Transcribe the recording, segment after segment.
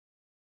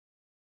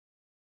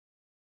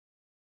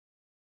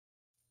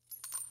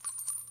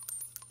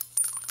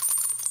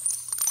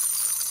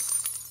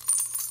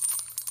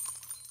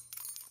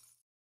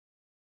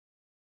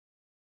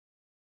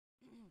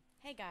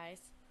Hey guys,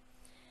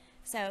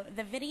 so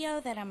the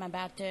video that I'm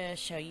about to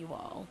show you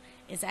all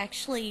is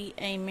actually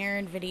a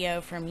mirrored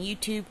video from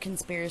YouTube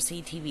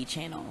Conspiracy TV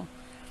channel.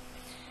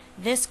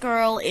 This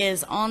girl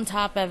is on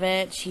top of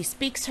it. She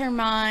speaks her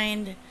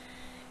mind.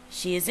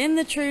 She is in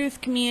the truth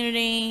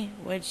community,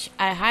 which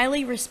I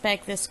highly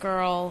respect this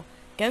girl.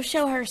 Go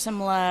show her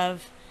some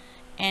love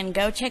and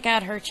go check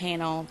out her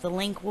channel. The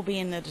link will be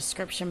in the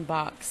description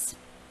box.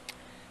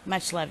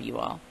 Much love, you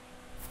all.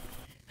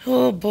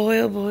 Oh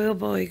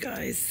boy,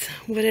 guys.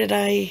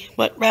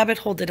 What rabbit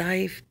hole did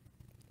I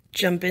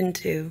jump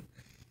into?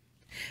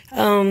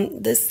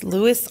 This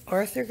Lewis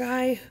Arthur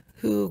guy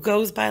who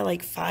goes by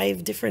like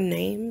 5 different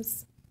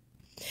names.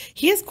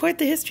 He has quite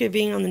the history of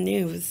being on the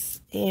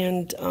news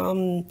and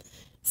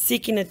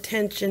seeking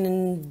attention,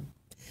 and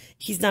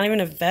he's not even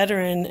a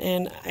veteran.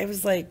 And I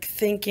was like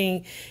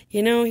thinking,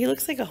 he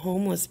looks like a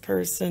homeless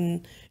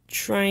person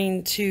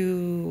trying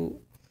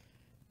to,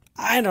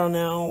 I don't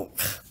know.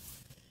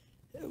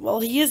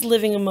 Well, he is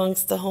living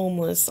amongst the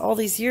homeless all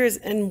these years.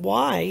 And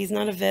why? He's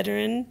not a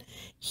veteran.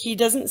 He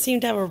doesn't seem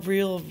to have a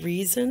real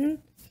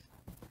reason.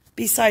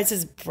 Besides,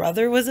 his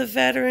brother was a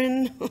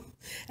veteran.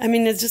 I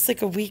mean, it's just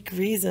like a weak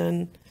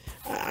reason.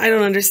 I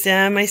don't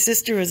understand. My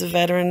sister was a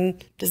veteran.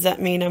 Does that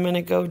mean I'm going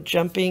to go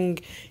jumping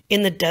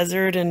in the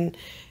desert and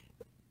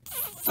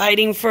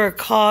fighting for a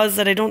cause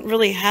that I don't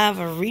really have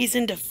a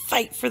reason to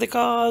fight for the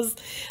cause?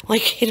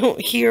 Like, I don't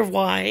hear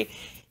why.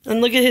 And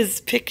look at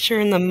his picture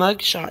in the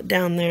mugshot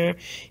down there.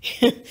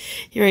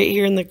 Right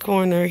here in the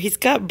corner. He's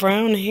got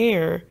brown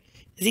hair.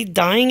 Is he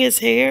dyeing his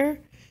hair?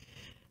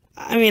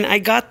 I mean, I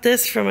got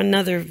this from in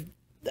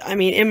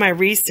my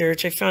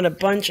research, I found a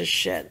bunch of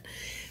shit.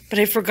 But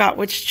I forgot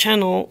which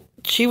channel.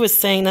 She was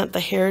saying that the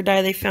hair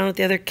dye they found at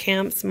the other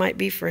camps might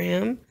be for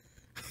him.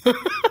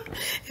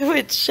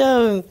 Which,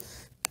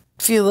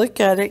 if you look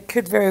at it,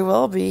 could very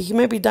well be. He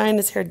might be dyeing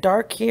his hair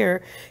dark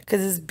here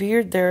because his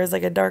beard there is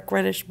like a dark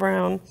reddish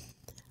brown.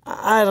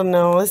 I don't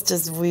know. It's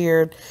just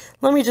weird.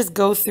 Let me just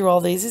go through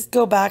all these. Just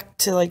go back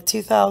to like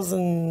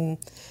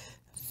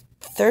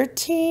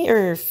 2013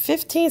 or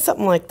 15,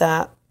 something like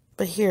that.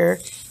 But here.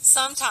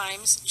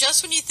 Sometimes,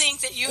 just when you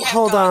think that you have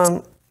Hold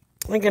on.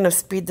 I'm going to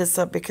speed this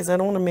up because I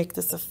don't want to make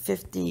this a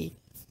 50-mile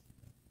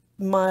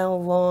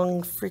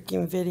long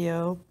freaking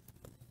video.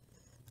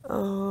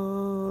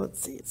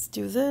 Let's see. Let's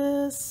do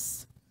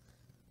this.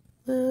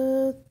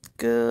 Let's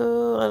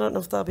go. I don't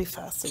know if that'll be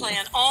fast enough.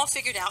 Plan all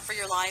figured out for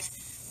your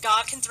life.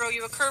 God can throw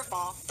you a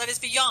curveball that is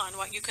beyond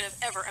what you could have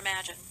ever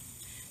imagined.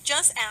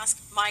 Just ask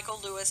Michael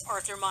Lewis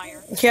Arthur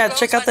Meyer. Yeah,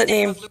 check out that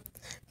name.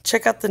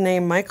 Check out the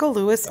name, Michael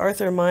Lewis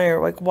Arthur Meyer.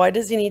 Like, why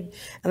does he need...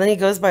 And then he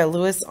goes by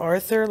Lewis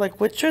Arthur.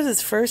 Like, which was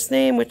his first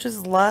name? Which is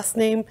his last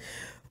name?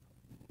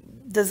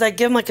 Does that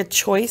give him, like, a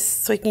choice?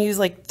 So he can use,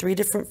 like, 3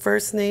 different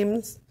first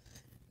names?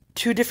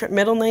 2 different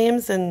middle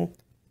names? And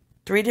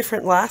 3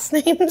 different last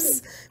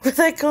names? With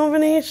that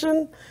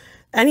combination?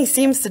 And he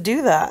seems to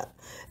do that.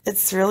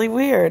 It's really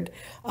weird.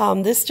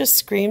 This just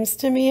screams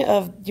to me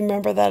of... You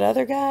remember that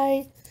other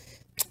guy?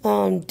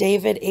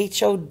 David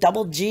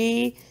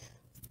H-O-double-G.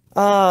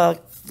 I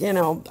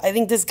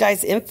think this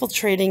guy's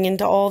infiltrating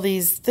into all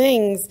these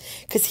things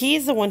because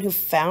he's the one who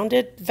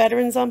founded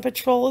Veterans on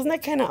Patrol. Isn't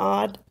that kind of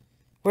odd?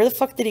 Where the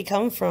fuck did he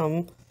come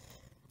from?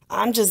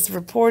 I'm just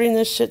reporting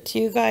this shit to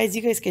you guys.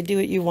 You guys could do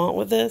what you want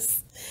with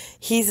this.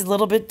 He's a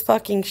little bit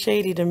fucking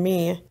shady to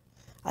me.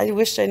 I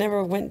wish I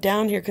never went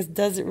down here because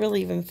does it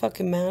really even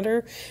fucking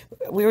matter?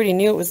 We already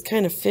knew it was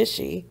kind of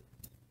fishy.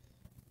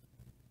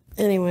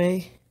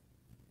 Anyway,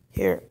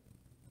 here.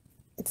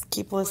 Let's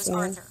keep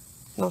listening.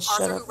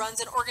 Arthur, who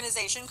runs an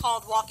organization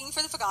called Walking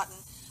for the Forgotten,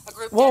 a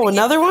group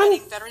another to one?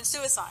 preventing veteran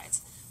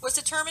suicides, was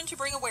determined to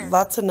bring awareness.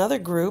 That's another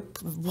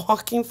group,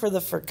 Walking for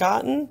the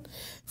Forgotten,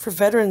 for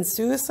veteran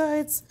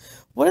suicides.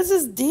 What is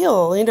his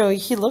deal?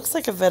 He looks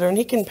like a veteran.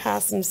 He can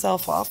pass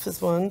himself off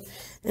as one,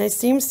 and he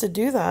seems to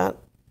do that.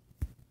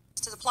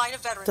 To the plight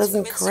of veterans Doesn't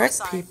who commit correct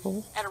suicide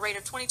people. at a rate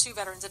of 22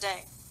 veterans a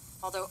day,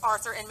 although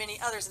Arthur and many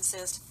others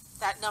insist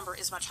that number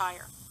is much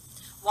higher.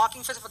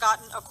 Walking for the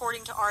Forgotten,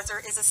 according to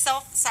Arthur, is a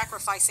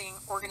self-sacrificing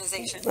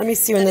organization. Let me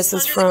see when this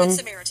is from. Under the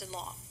Good Samaritan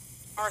law.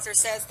 Arthur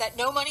says that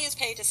no money is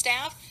paid to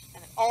staff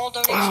and that all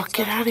donations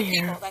get go out to of the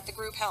here. people that the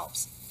group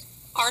helps.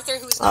 Arthur,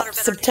 who is not a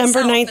veteran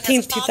September himself, but 19th,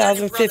 has a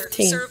father and brother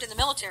 2015. who served in the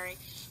military,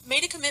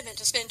 made a commitment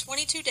to spend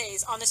 22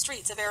 days on the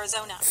streets of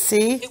Arizona.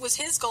 See? It was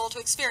his goal to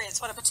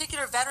experience what a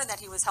particular veteran that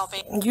he was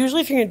helping.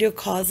 Usually if you're going to do a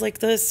cause like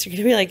this, you're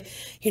going to be like,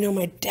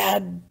 my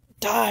dad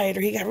died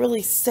or he got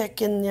really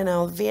sick in,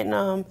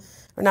 Vietnam.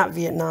 Or not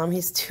Vietnam.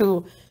 He's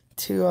too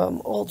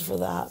old for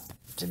that,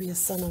 to be a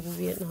son of a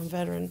Vietnam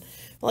veteran.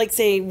 Like,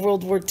 say,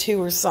 World War II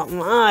or something.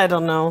 I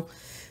don't know.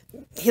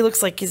 He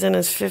looks like he's in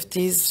his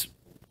 50s.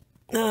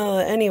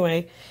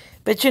 Anyway.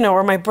 But,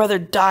 or my brother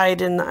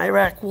died in the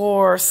Iraq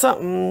War or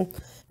something.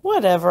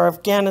 Whatever,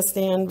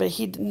 Afghanistan. But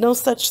no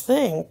such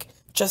thing.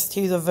 Just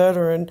he's a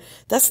veteran.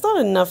 That's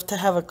not enough to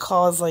have a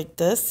cause like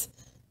this.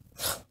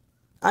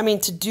 I mean,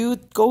 to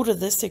go to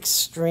this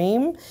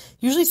extreme,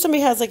 usually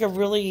somebody has like a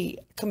really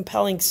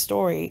compelling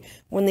story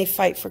when they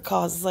fight for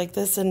causes like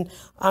this, and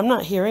I'm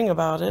not hearing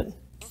about it.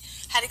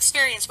 Had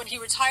experienced when he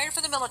retired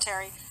from the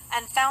military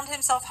and found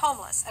himself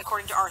homeless,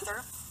 according to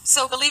Arthur.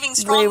 So believing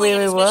strongly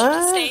in his mission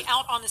to stay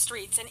out on the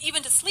streets and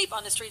even to sleep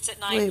on the streets at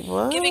night,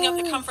 giving up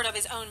the comfort of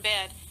his own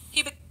bed,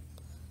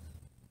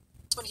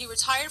 when he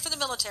retired from the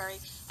military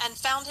and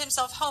found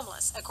himself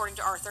homeless, according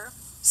to Arthur.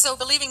 So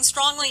believing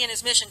strongly in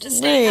his mission to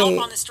stay out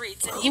on the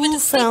streets and even to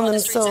sleep on the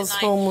streets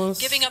at night,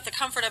 homeless? Giving up the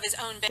comfort of his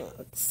own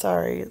bed.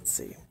 Sorry, let's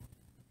see.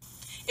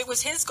 It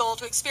was his goal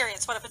to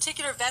experience what a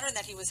particular veteran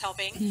that he was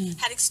helping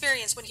had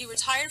experienced when he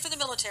retired from the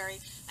military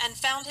and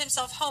found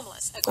himself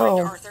homeless,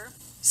 according to Arthur.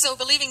 So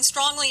believing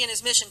strongly in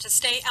his mission to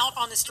stay out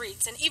on the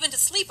streets and even to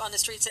sleep on the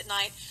streets at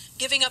night,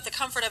 giving up the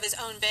comfort of his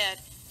own bed,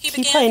 he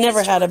probably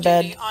never had a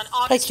bed. on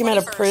Probably August came out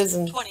of 21st,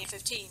 prison.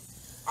 2015.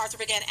 Arthur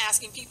began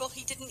asking people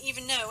he didn't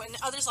even know, and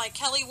others like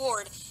Kelly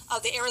Ward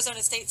of the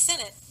Arizona State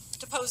Senate,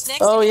 to pose next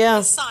to him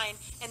his sign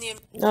and the...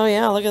 Oh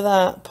yeah, look at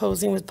that,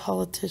 posing with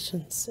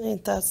politicians.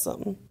 Ain't that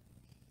something?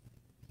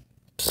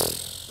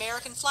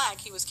 American flag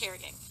he was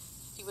carrying.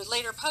 He would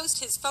later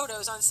post his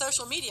photos on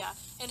social media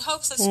in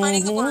hopes of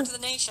spreading the word to the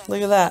nation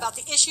about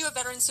the issue of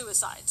veteran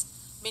suicides.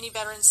 Many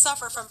veterans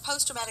suffer from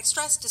post-traumatic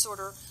stress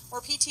disorder,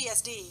 or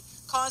PTSD,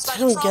 caused by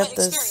the trauma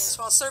experienced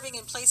while serving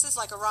in places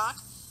like Iraq,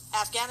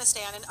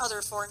 Afghanistan, and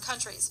other foreign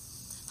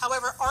countries.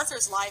 However,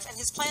 Arthur's life and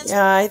his plans...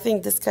 Yeah, I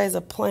think this guy's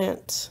a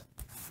plant.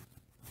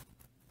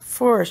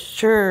 For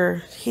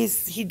sure. He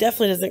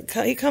definitely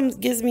doesn't...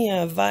 gives me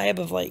a vibe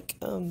of like...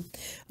 oh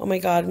my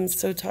God, I'm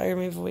so tired of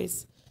my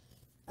voice.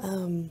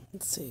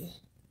 Let's see.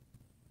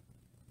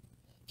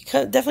 He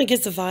definitely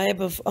gives the vibe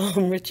of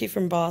Richie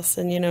from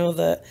Boston, you know,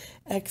 the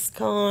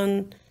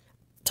ex-con,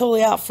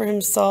 totally out for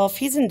himself.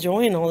 He's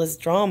enjoying all this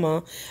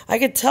drama. I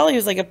could tell he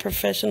was like a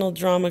professional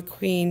drama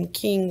queen,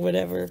 king,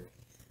 whatever.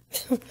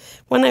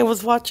 When I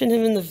was watching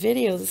him in the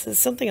video, this is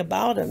something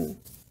about him.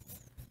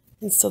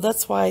 And so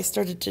that's why I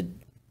started to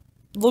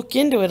look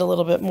into it a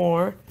little bit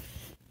more.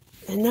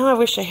 And now I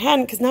wish I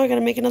hadn't, because now I got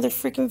to make another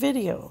freaking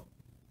video.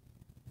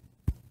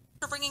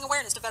 Bringing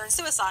awareness to veteran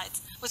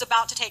suicides was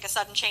about to take a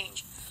sudden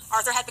change.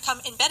 Arthur had become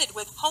embedded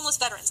with homeless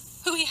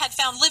veterans who he had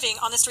found living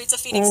on the streets of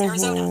Phoenix,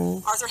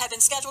 Arizona. Arthur had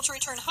been scheduled to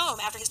return home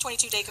after his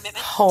 22-day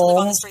commitment to live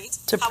on the streets.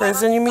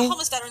 Prison, you mean? The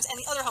homeless veterans and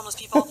the other homeless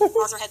people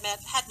Arthur had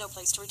met had no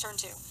place to return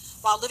to.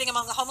 While living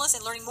among the homeless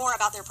and learning more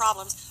about their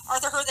problems,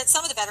 Arthur heard that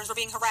some of the veterans were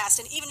being harassed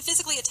and even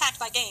physically attacked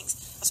by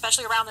gangs,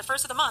 especially around the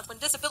first of the month when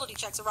disability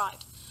checks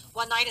arrived.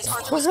 One night, as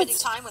Arthur was spending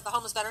time with the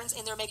homeless veterans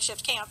in their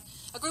makeshift camp,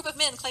 a group of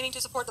men claiming to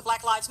support the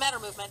Black Lives Matter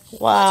movement.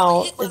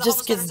 Wow, it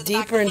just gets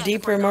deeper and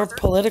deeper, more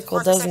political,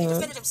 doesn't it? He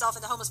defended himself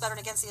and the homeless veteran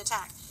against the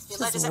attack. He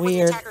alleged that when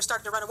the attackers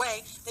started to run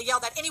away, they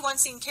yelled that anyone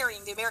seen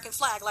carrying the American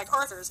flag like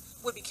Arthur's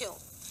would be killed.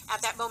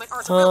 At that moment,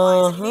 Arthur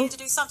realized that he needed to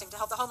do something to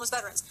help the homeless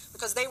veterans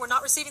because they were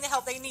not receiving the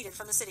help they needed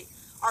from the city.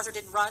 Arthur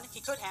didn't run. He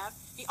could have.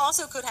 He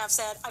also could have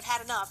said, "I've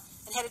had enough,"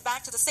 and headed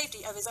back to the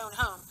safety of his own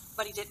home,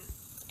 but he didn't.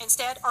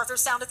 Instead, Arthur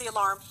sounded the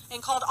alarm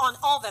and called on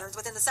all veterans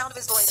within the sound of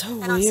his voice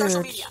and on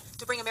social media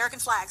to bring American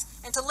flags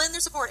and to lend their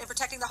support in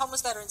protecting the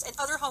homeless veterans and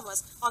other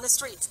homeless on the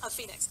streets of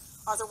Phoenix.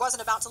 Arthur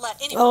wasn't about to let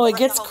anyone... Oh, it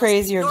gets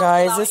crazier,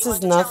 guys. This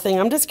is nothing.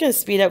 I'm just going to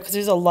speed up because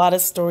there's a lot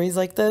of stories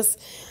like this.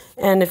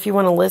 And if you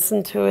want to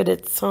listen to it,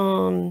 it's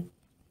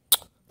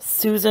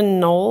Susan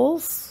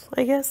Knowles,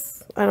 I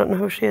guess. I don't know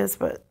who she is,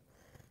 but...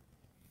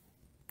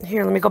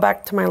 Here, let me go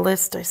back to my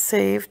list I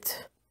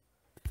saved.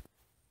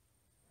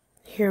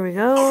 Here we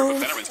go.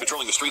 Veterans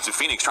patrolling the streets of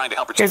Phoenix trying to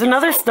help protect. Here's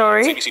another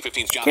story. CBC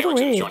 15's John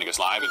Erickson is joining us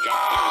live. And John,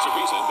 there's a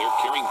reason they're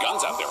carrying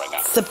guns out there right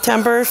now.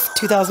 September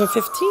 2015.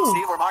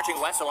 Steve, we're marching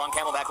west along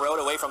Camelback Road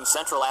away from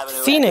Central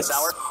Avenue Phoenix. At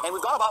this hour, and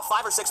we've gone about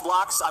 5 or 6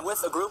 blocks. I'm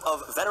with a group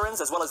of veterans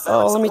as well as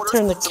veteran let me supporters.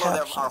 turn the Some of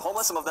them caption. are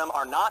homeless, some of them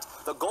are not.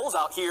 The goals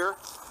out here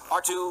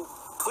are to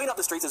clean up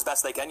the streets as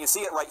best they can. You see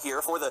it right here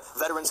for the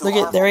veterans who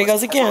are there he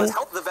goes again.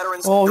 Help the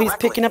veterans He's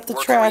picking up the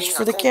trash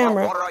for the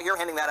camera. Water out here,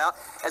 handing that out,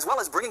 as well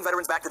as bringing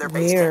veterans back to their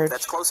base camp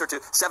that's closer to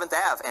 7th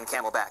Ave and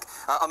Camelback.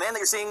 A man that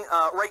you're seeing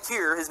right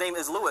here, his name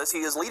is Lewis.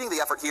 He is leading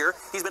the effort here.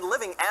 He's been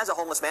living as a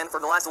homeless man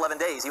for the last 11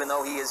 days, even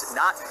though he is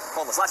not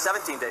homeless. Last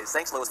 17 days.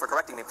 Thanks, Lewis, for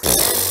correcting me.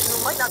 And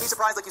you might not be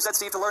surprised, like you said,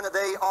 Steve, to learn that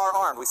they are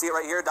armed. We see it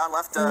right here, down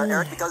left,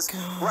 Eric, because,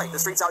 the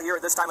streets out here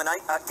at this time of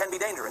night can be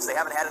dangerous. They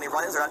haven't had any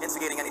run-ins. They're not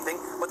instigating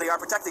anything, but they are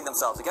protecting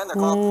themselves. Again, they're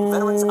called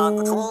Veterans on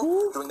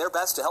Patrol, doing their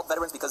best to help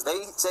veterans because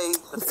they say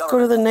that the government go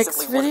to the next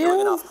simply wasn't video.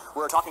 doing enough.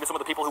 We're talking to some of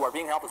the people who are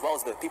being helped as well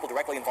as the people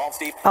directly involved,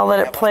 Steve. I'll let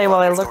it play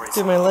while I look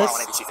through my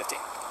list.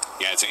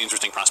 Yeah, it's an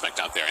interesting prospect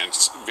out there, and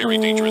it's very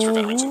dangerous for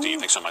veterans indeed.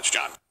 Thanks so much,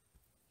 John.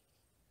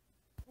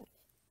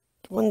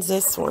 When's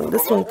this one?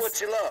 This Promote one's... what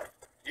you love.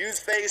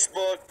 Use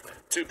Facebook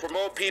to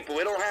promote people.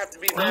 It don't have to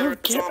be Oh, veterans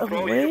get on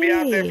pro. You can be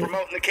out there away.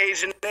 promoting the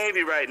Cajun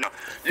Navy right now.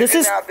 This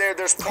is... Out there,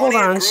 there's Hold plenty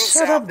of on, groups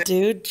shut out up, there.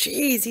 dude.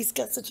 Jeez, he's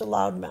got such a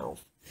loud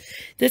mouth.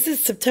 This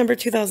is September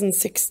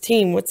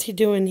 2016. What's he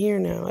doing here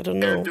now? I don't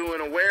know. They're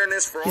doing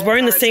awareness for He's all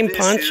wearing the kinds same of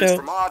poncho. issues,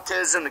 from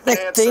autism to I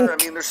cancer. think. I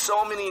mean, there's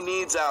so many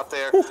needs out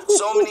there.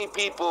 So many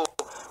people.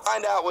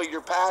 Find out what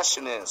your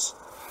passion is.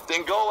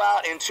 Then go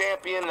out and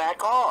champion that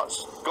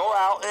cause. Go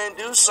out and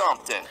do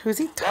something. Who's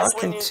he talking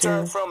That's when you to?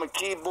 turn from a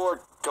keyboard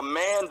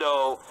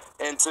commando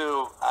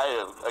into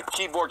a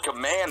keyboard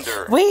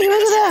commander. Wait,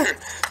 look at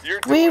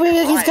that.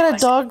 Wait, he's got a right.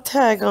 dog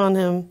tag on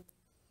him.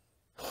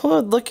 Oh,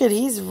 look at,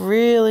 he's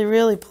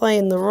really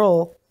playing the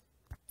role.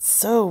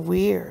 So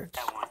weird.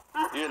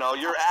 You know,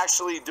 you're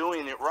actually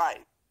doing it right.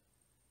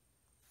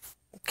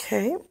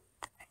 Okay.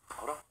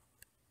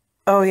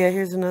 Oh yeah,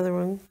 here's another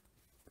one.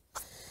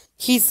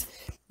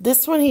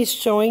 This one he's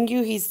showing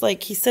you, he's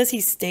like, he says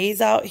he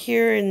stays out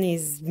here in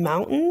these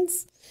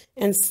mountains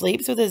and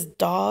sleeps with his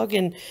dog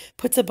and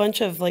puts a bunch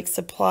of like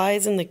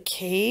supplies in the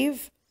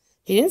cave.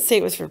 He didn't say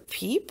it was for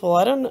people.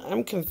 I don't know.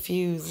 I'm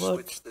confused.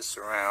 Look. Switch this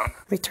around.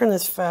 Let me turn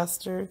this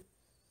faster.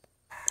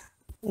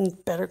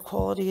 And better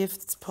quality if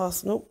it's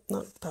possible.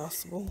 Nope, not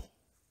possible.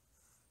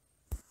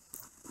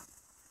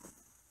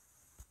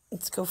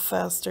 Let's go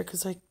faster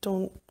because I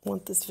don't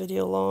want this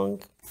video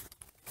long.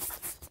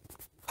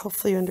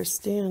 Hopefully you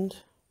understand.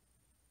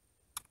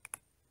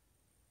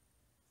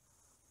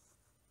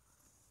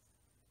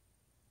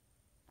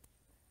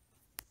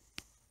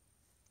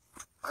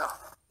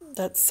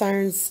 That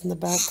siren's in the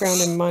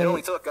background in my It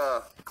only took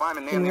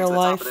climbing in near real to the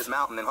top life, of this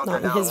mountain and not hunkering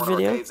in down in his one of our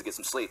video. caves to get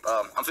some sleep.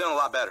 I'm feeling a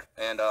lot better,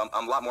 and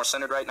I'm a lot more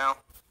centered right now.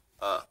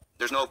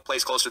 There's no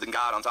place closer than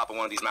God on top of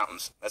one of these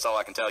mountains. That's all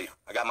I can tell you.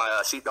 I got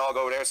my sheepdog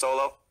over there,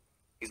 Solo.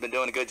 He's been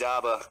doing a good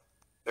job.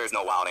 There's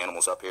no wild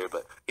animals up here,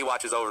 but he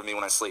watches over me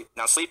when I sleep.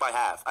 Now, sleep I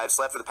have. I've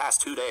slept for the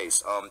past 2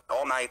 days,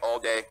 all night, all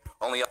day,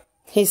 only up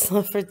He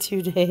slept for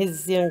 2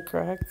 days, young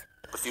crack.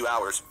 a few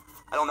hours.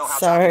 I don't know how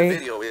Sorry. choppy the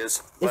video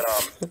is, but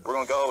we're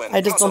going to go and...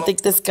 I just don't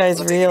think this guy's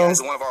We'll take you real. guys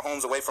to one of our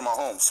homes away from our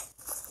homes.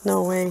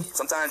 No way.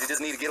 Sometimes you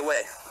just need to get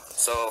away.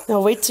 So... No,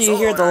 wait till you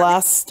hear the Solo and I-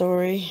 last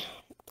story.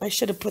 I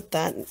should have put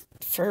that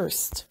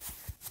first.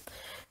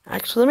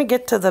 Actually, let me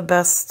get to the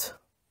best.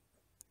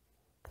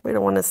 We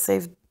don't want to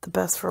save the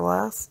best for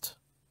last.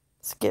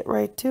 Let's get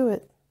right to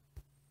it.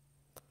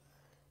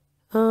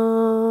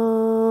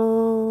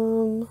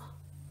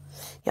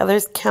 Yeah,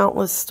 there's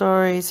countless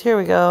stories. Here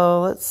we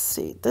go. Let's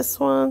see. This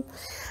one.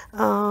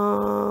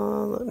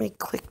 Let me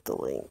click the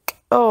link.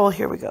 Oh,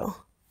 here we go.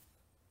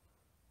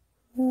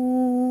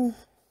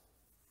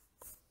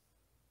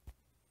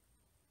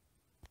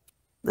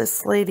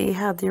 This lady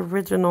had the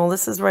original.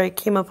 This is where I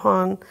came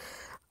upon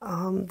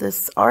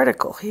this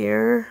article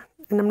here.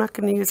 And I'm not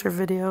going to use her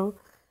video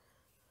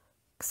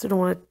because I don't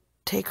want to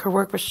take her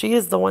work. But she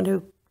is the one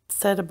who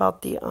said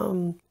about the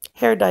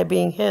hair dye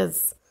being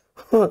his.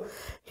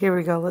 Here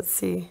we go. Let's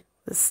see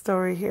this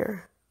story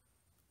here.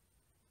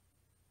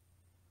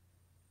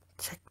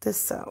 Check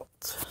this out.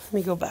 Let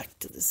me go back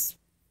to this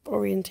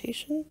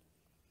orientation.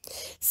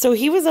 So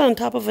he was on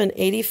top of an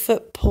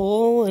 80-foot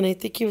pole, and I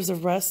think he was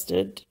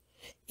arrested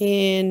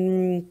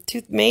in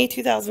May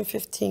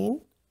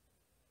 2015.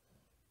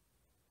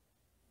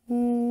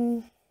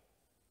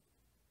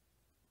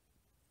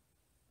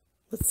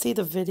 Let's see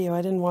the video.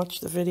 I didn't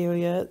watch the video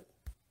yet.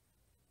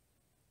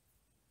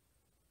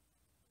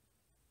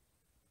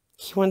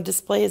 He wanted to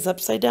display his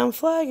upside down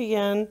flag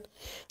again.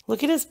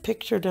 Look at his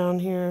picture down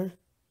here.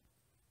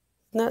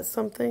 Isn't that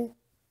something?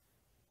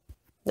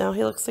 Now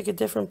he looks like a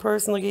different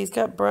person. Look, he's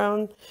got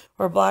brown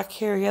or black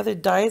hair. He either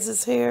dyes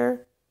his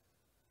hair.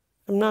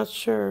 I'm not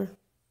sure.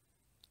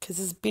 Because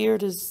his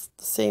beard is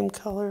the same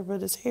color,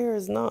 but his hair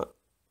is not.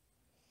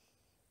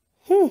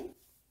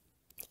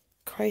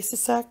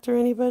 Crisis actor,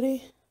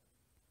 anybody?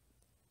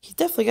 He's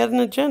definitely got an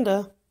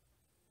agenda.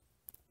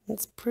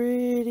 It's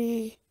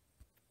pretty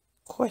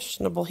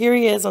questionable. Here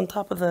he is on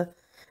top of the,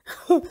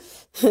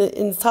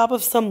 in top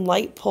of some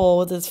light pole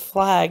with his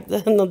flag.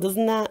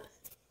 Doesn't that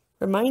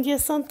remind you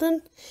of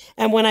something?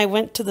 And when I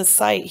went to the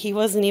site, he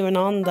wasn't even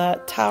on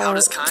that tower.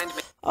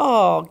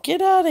 Oh,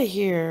 get out of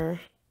here.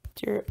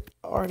 Your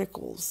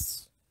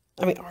articles.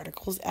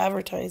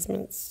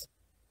 Advertisements.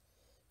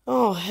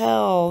 Oh,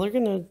 hell. They're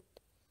gonna...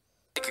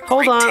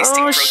 Hold on.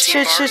 Oh,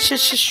 shit.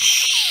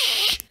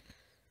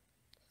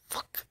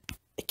 Fuck.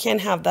 I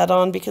can't have that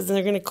on because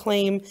they're gonna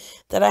claim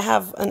that I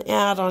have an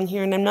ad on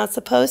here and I'm not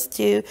supposed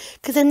to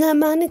because I'm not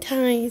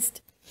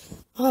monetized.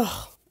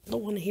 Oh, I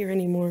don't want to hear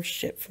any more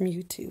shit from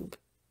YouTube.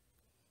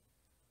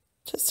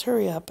 Just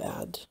hurry up,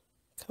 ad.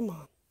 Come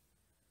on.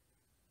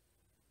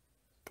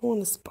 Don't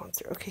want to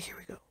sponsor. Okay, here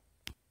we go.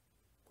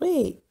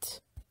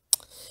 Wait.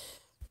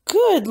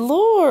 Good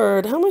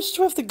Lord. How much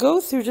do I have to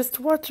go through just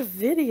to watch a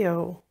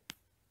video?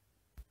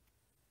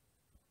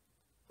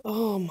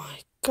 Oh my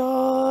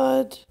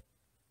God.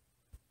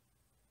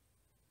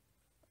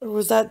 Or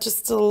was that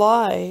just a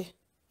lie?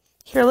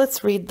 Here,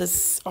 let's read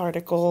this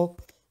article.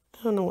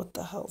 I don't know what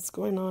the hell's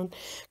going on.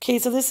 Okay,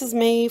 so this is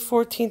May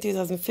 14,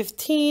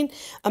 2015.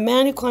 A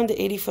man who climbed the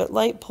 80-foot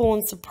light pole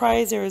in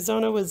Surprise,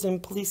 Arizona was in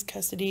police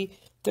custody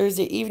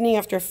Thursday evening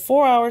after a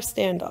 4-hour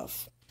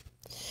standoff.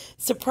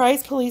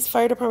 Surprise police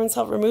fire departments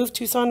help remove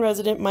Tucson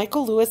resident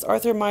Michael Lewis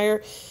Arthur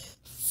Meyer.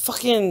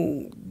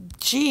 Fucking,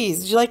 jeez.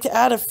 Would you like to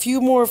add a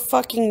few more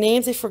fucking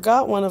names? I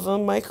forgot one of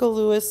them. Michael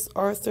Lewis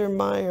Arthur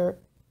Meyer.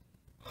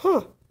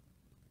 Huh.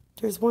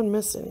 There's one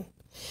missing.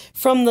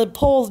 From the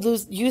pole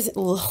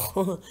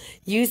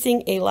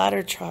using a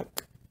ladder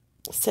truck.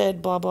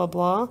 Said blah, blah,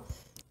 blah.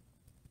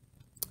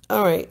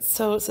 All right,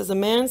 so it says a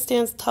man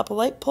stands atop a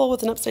light pole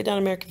with an upside-down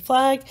American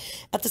flag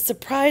at the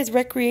Surprise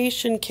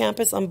Recreation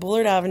Campus on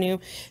Bullard Avenue,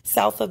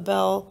 south of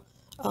Bell.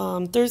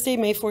 Thursday,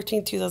 May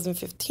 14,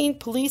 2015.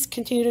 Police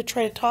continue to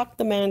try to talk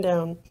the man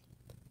down.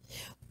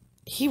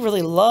 He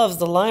really loves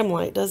the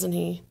limelight, doesn't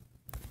he?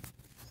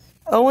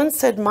 Owen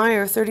said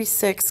Meyer,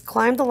 36,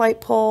 climbed the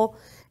light pole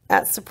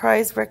at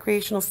Surprise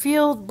Recreational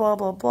Field, blah,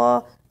 blah,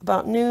 blah.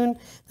 About noon,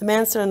 the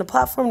man stood on a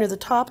platform near the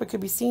top and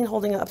could be seen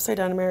holding an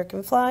upside-down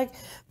American flag.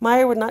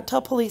 Meyer would not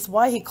tell police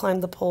why he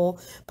climbed the pole,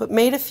 but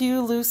made a few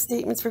loose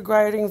statements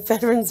regarding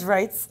veterans'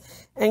 rights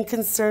and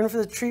concern for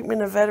the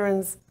treatment of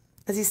veterans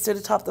as he stood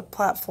atop the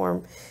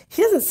platform.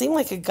 He doesn't seem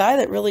like a guy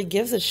that really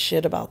gives a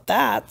shit about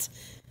that.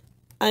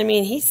 I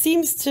mean, he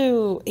seems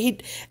to...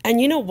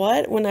 And you know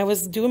what? When I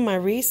was doing my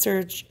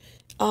research...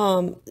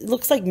 it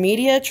looks like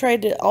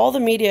all the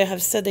media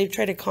have said they've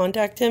tried to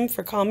contact him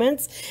for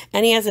comments,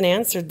 and he hasn't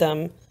answered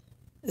them.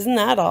 Isn't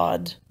that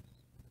odd?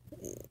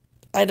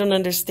 I don't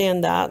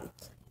understand that.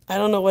 I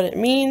don't know what it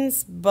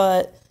means,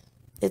 but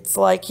it's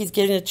like he's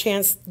given a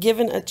chance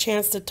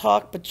to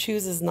talk, but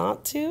chooses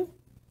not to.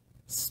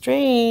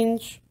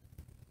 Strange.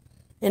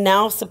 And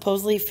now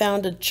supposedly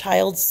found a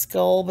child's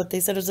skull, but they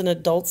said it was an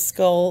adult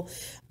skull.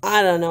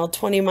 I don't know,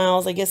 20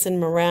 miles, I guess, in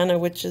Marana,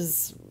 which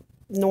is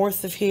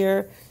north of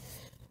here.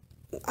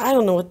 I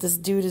don't know what this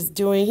dude is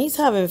doing. He's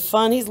having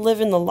fun. He's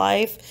living the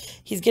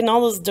life. He's getting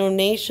all those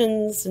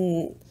donations,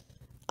 and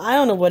I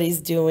don't know what he's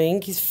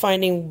doing. He's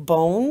finding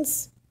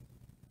bones.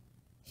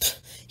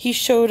 He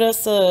showed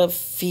us a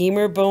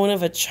femur bone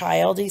of a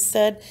child, he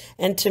said,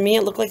 and to me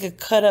it looked like a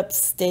cut-up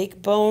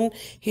steak bone.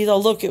 He's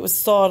all, look, it was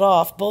sawed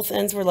off. Both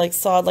ends were like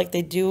sawed like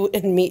they do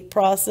in meat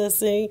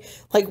processing.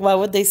 Like, why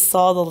would they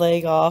saw the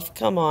leg off?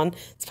 Come on.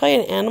 It's probably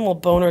an animal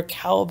bone or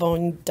cow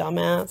bone, you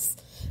dumbass.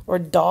 Or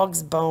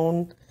dog's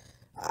bone.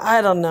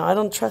 I don't know. I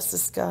don't trust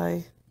this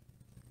guy.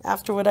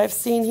 After what I've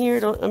seen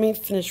here, let me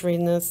finish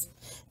reading this.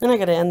 Then I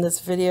gotta end this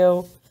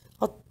video.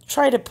 I'll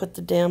try to put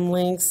the damn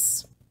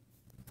links.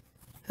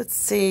 Let's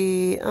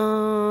see.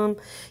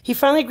 He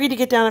finally agreed to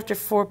get down after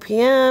 4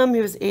 p.m.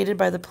 He was aided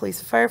by the police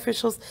and fire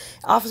officials.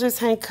 Officers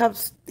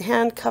handcuffed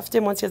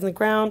him once he was on the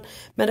ground.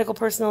 Medical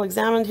personnel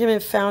examined him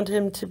and found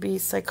him to be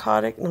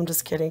psychotic. No, I'm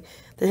just kidding.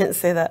 They didn't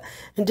say that.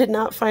 And did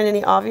not find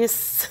any obvious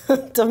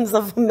symptoms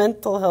of a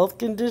mental health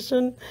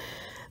condition.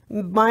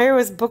 Meyer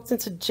was booked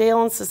into jail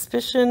on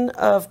suspicion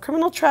of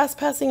criminal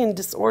trespassing and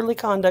disorderly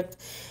conduct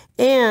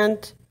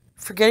and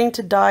forgetting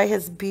to dye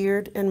his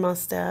beard and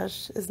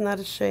mustache. Isn't that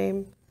a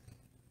shame?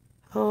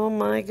 Oh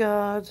my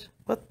God.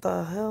 What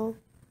the hell?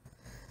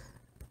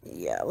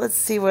 Yeah, let's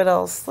see what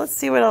else. Let's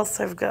see what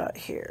else I've got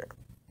here.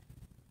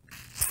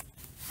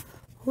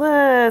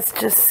 Let's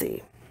just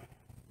see.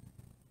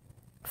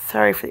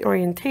 Sorry for the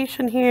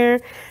orientation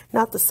here.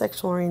 Not the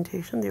sexual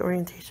orientation, the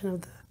orientation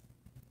of the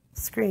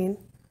screen.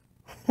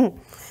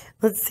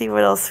 Let's see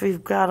what else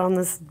we've got on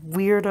this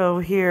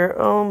weirdo here.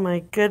 Oh my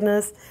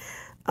goodness.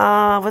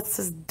 What's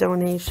this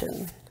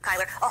donation?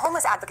 Kyler, a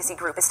homeless advocacy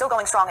group is still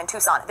going strong in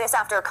Tucson. This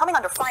after coming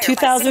under fire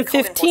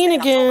 2015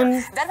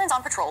 again. Veterans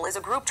on Patrol is a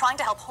group trying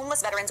to help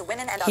homeless veterans,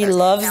 women, and others. He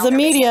loves the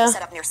media.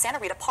 Set up near Santa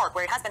Rita Park,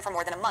 where it has been for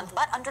more than a month,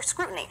 but under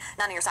scrutiny.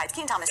 None of your sides.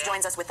 Keaton Thomas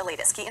joins us with the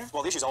latest. Keaton?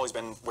 Well, the issue's always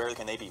been, where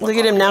can they be? Look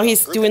at him, now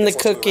he's doing the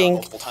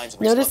cooking.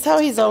 Notice how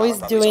he's always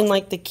doing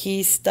like the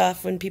key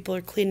stuff when people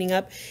are cleaning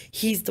up.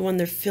 He's the one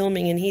they're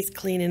filming and he's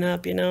cleaning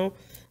up, you know?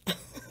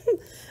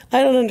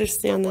 I don't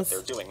understand this.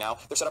 What they're doing now,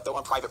 they're set up though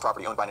on private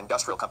property owned by an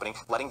industrial company,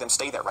 letting them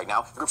stay there right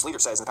now. The group's leader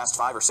says in the past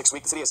 5 or 6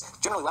 weeks, the city has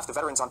generally left the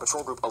Veterans on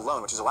Patrol group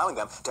alone, which is allowing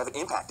them to have an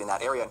impact in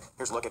that area. And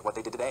here's a look at what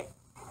they did today.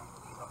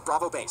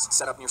 Bravo Base,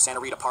 set up near Santa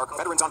Rita Park.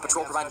 Veterans on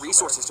Patrol provide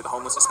resources to the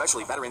homeless,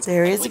 especially veterans.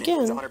 There he is again.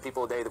 There's 100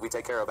 people a day that we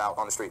take care of out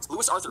on the streets.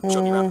 Lewis Arthur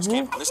showed me around his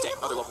camp on this day.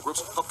 Other local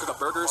groups help cook up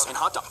burgers and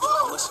hot dogs for the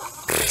homeless.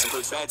 This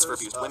includes beds for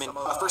abused women.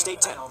 A first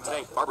aid tent.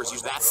 Today, barbers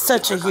use that.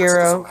 Such a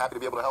hero. I'm happy to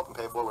be able to help and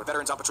pay it forward.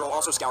 Veterans on Patrol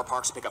also scour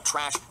parks to pick up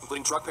trash,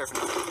 including drug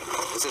paraphernalia.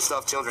 This is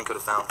stuff children could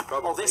have found.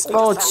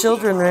 Oh,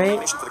 children,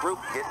 right? For the group,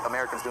 get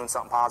Americans doing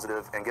something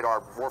positive and get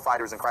our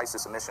warfighters in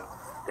crisis a mission.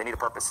 They need a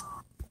purpose.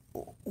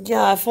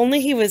 Yeah, if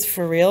only he was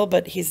for real,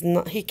 but he's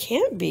not. He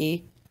can't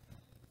be.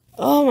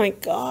 Oh my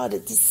God,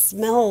 it just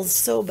smells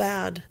so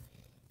bad.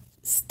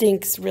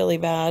 Stinks really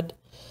bad.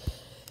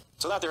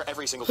 So they're out there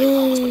every single day with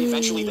homeless, but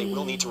eventually they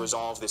will need to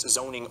resolve this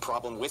zoning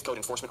problem with code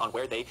enforcement on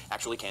where they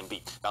actually can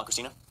be. Val,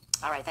 Christina?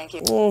 All right, thank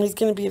you. Oh, he's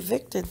going to be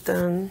evicted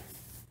then.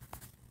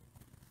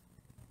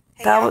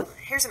 Hey,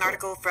 here's an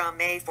article from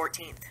May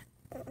 14th.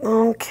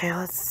 Okay,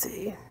 let's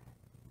see.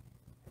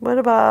 What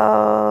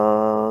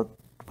about...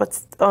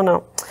 Oh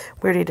no,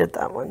 we already did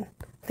that one.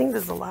 I think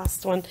this is the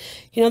last one.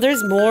 You know,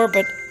 there's more,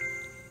 but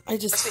I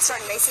just... We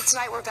start in Mesa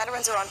tonight, where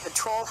veterans are on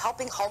patrol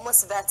helping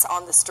homeless vets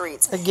on the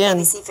streets. Again.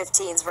 ABC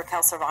 15's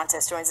Raquel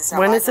Cervantes joins us now.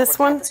 When is this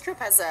one? This group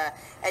has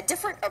a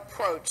different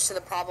approach to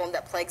the problem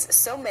that plagues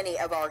so many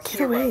of our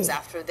heroes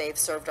after they've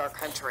served our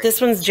country.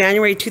 This one's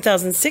January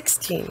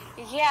 2016.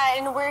 Yeah,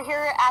 and we're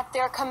here at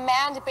their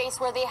command base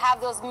where they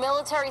have those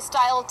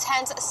military-style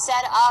tents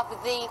set up.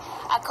 The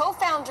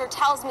co-founder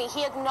tells me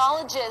he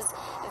acknowledges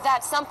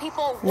that some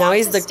people now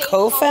he's the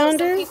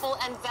co-founder. People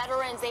and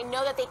veterans, they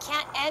know that they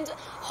can't end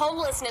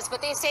homelessness,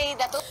 but they say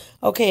that.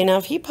 Okay, now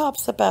if he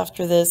pops up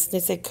after this, they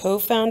say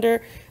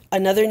co-founder.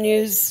 Another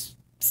news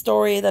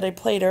story that I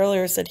played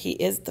earlier said he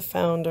is the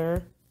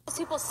founder. Those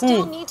people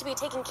still need to be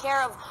taken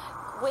care of,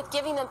 with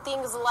giving them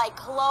things like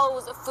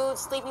clothes, food,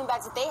 sleeping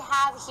bags that they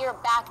have here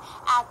back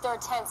at their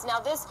tents. Now,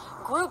 this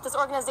group, this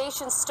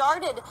organization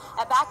started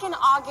back in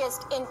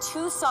August in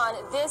Tucson.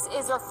 This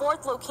is their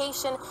 4th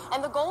location,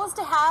 and the goal is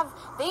to have,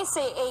 they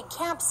say, a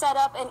camp set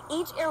up in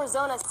each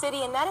Arizona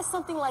city, and that is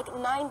something like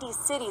 90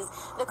 cities.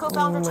 The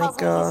co-founder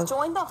tells me he's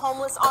joined the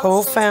homeless on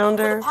the streets for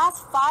the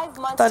past 5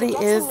 months. Thought he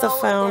is the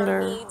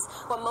founder. Their needs,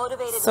 what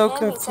motivated so him.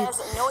 confused. He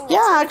says, knowing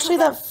yeah, actually,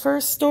 that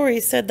first story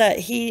said that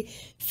he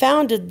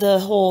founded the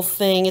whole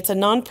thing. It's a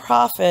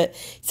non-profit.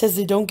 It says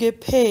they don't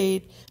get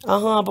paid.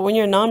 But when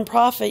you're a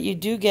non-profit, you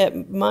do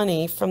get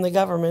money from the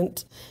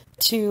government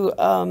to,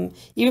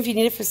 even if you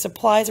need it for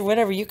supplies or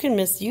whatever, you can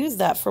misuse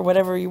that for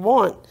whatever you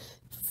want.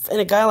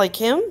 And a guy like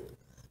him,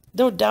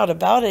 no doubt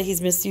about it,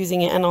 he's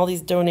misusing it. And all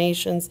these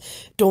donations,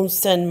 don't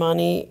send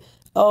money.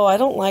 Oh, I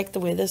don't like the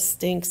way this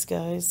stinks,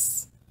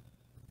 guys.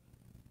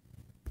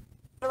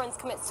 Veterans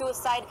commit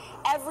suicide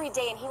every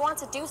day, and he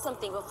wants to do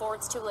something before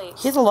it's too late.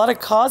 He has a lot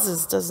of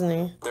causes, doesn't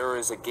he? There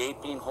is a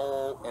gaping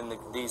hole in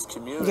these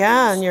communities.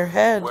 Yeah, in your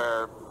head.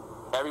 Where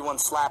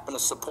everyone's slapping a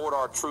support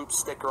our troops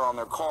sticker on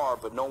their car,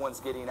 but no one's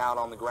getting out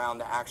on the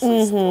ground to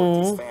actually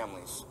support these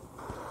families.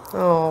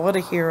 Oh, what a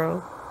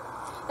hero.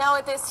 Now,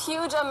 with this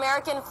huge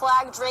American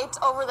flag draped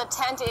over the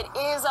tent, it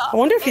is... I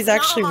wonder if he's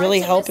actually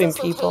really helping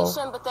people.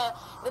 But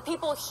the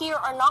people here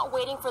are not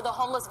waiting for the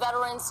homeless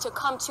veterans to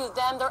come to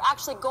them. They're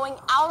actually going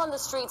out on the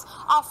streets,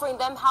 offering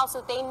them house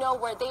so they know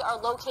where they are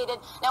located.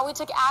 Now, we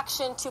took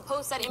action to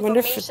post that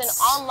information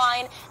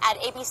online at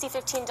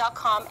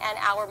abc15.com and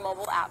our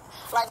mobile app.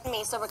 Live with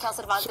me, so Raquel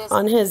Cervantes.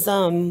 On his,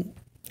 I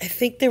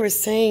think they were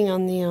saying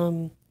on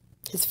the,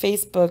 his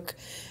Facebook,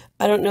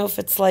 I don't know if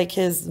it's like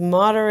his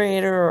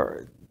moderator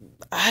or...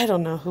 I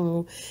don't know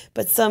who,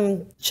 but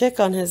some chick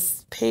on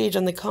his page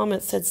on the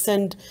comments said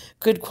send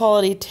good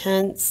quality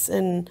tents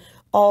and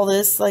all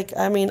this. Like,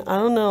 I mean, I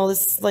don't know.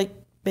 This is like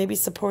maybe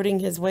supporting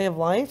his way of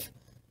life.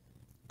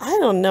 I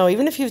don't know.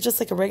 Even if he was just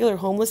like a regular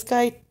homeless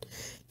guy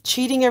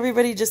cheating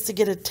everybody just to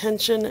get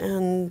attention.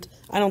 And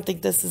I don't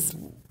think this is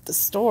the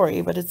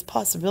story, but it's a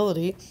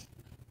possibility.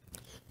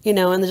 You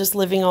know, and they're just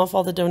living off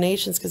all the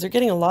donations because they're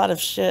getting a lot of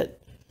shit.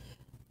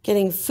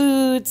 Getting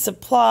food,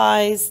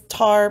 supplies,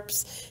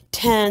 tarps,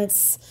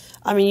 tents,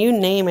 I mean, you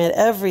name it,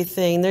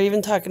 everything. They're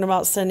even talking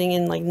about sending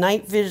in, like,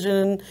 night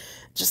vision,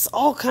 just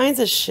all kinds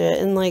of shit.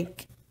 And,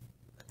 like,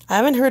 I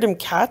haven't heard him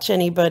catch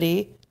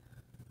anybody.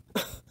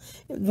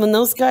 When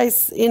those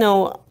guys, you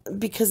know,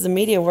 because the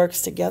media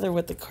works together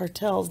with the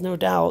cartels, no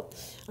doubt.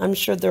 I'm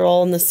sure they're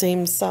all on the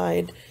same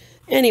side.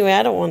 Anyway,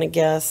 I don't want to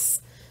guess.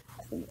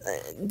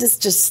 This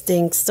just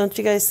stinks, don't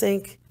you guys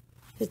think?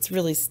 It's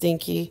really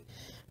stinky.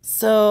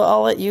 So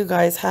I'll let you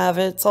guys have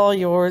it. It's all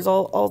yours.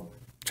 I'll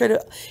try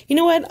to, you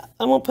know what?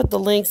 I won't put the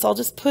links. I'll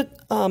just put,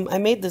 I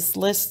made this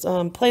list,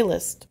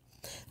 playlist.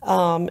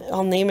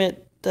 I'll name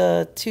it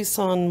the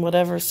Tucson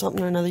whatever,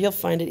 something or another. You'll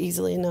find it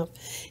easily enough.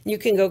 You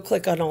can go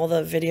click on all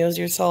the videos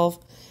yourself.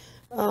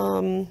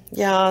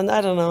 Yeah,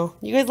 I don't know.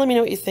 You guys let me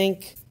know what you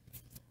think.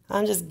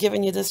 I'm just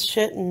giving you this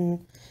shit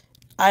and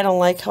I don't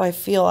like how I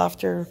feel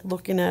after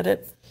looking at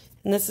it.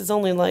 And this is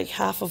only like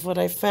half of what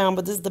I found,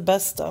 but this is the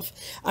best stuff.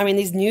 I mean,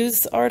 these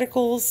news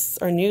articles,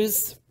 or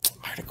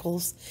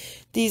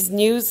these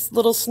news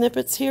little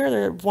snippets here,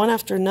 they're one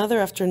after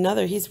another.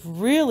 He's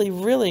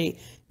really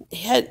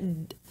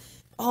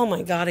oh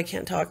my God, I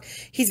can't talk.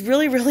 He's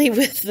really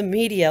with the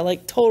media,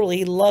 like totally,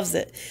 he loves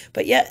it.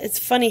 But yet, it's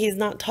funny he's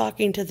not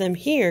talking to them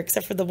here,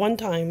 except for the one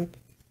time.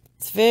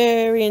 It's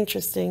very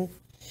interesting.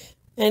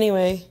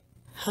 Anyway,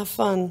 have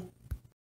fun.